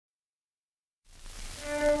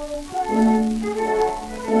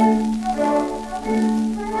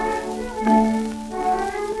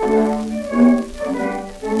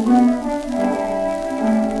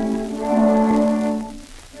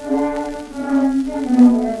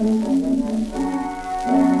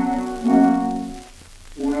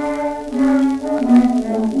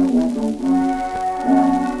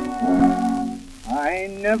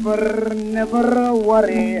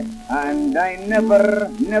sorry, and I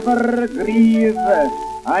never grieve.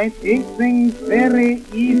 I take things very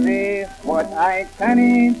easy, what I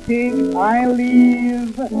can't take I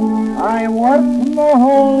leave. I work the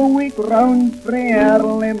whole week round frae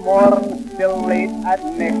early morn till late at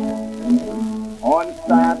night. On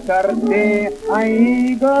Saturday I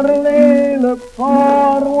eagerly look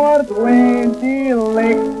forward with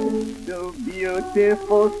delight to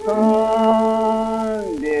beautiful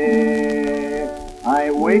Sunday.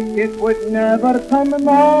 I wish it would never come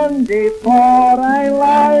Monday, for I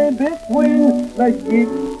lie between the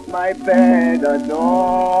sheets, my bed adorning.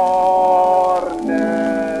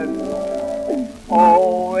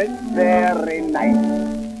 Oh, it's very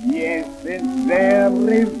nice. Yes, it's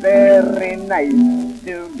very, very nice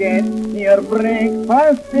to get your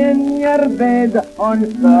breakfast in your bed on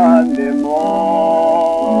Sunday morning.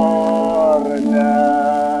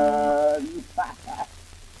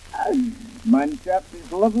 Man, chaps,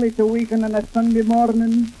 it's lovely to waken on a Sunday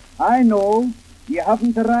morning. I know you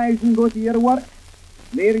haven't to rise and go to your work.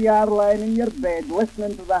 There you are lying in your bed,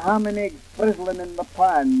 listening to the ham and eggs frizzling in the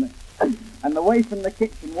pan, and the wife in the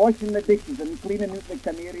kitchen washing the dishes and cleaning out the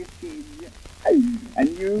canary's cage. And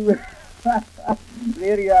you,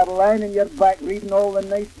 there you are lying in your back reading all the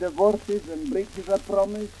nice divorces and breaches of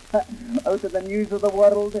promise out of the news of the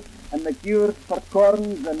world, and the cures for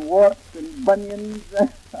corns and warts and bunions.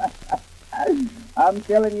 I'm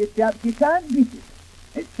telling you, chaps, you can't beat it.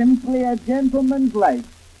 It's simply a gentleman's life.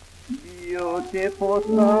 Beautiful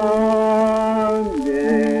Sunday,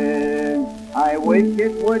 I wish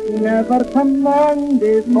it would never come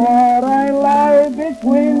Monday, for I lie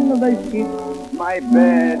between the sheets, my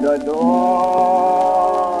bed adorning.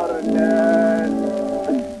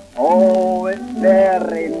 Oh, it's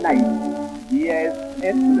very nice. Yes,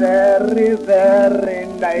 it's very, very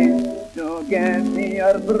nice to get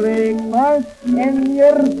your breakfast in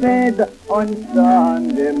your bed on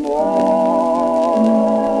Sunday morning.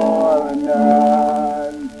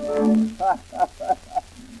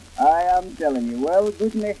 I am telling you. Well,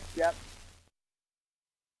 good night, chaps.